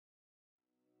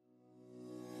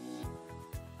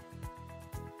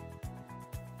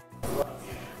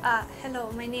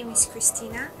Hello, my name is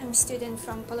Christina. I'm a student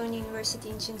from Polonia University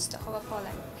in Częstochowa,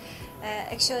 Poland.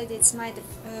 Actually, it's my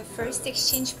first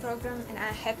exchange program, and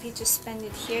I'm happy to spend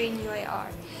it here in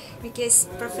UIR because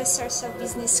professors of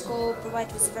business school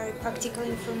provide us very practical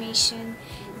information,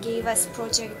 gave us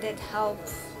projects that help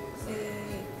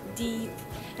deep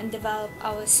and develop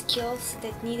our skills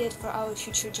that needed for our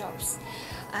future jobs.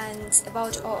 And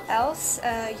about all else,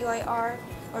 UIR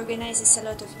organizes a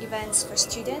lot of events for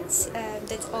students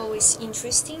that's always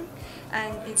interesting,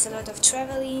 and it's a lot of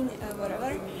traveling,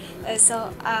 whatever.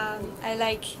 I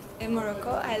like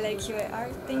Morocco, I like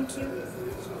UIR. Thank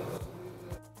you.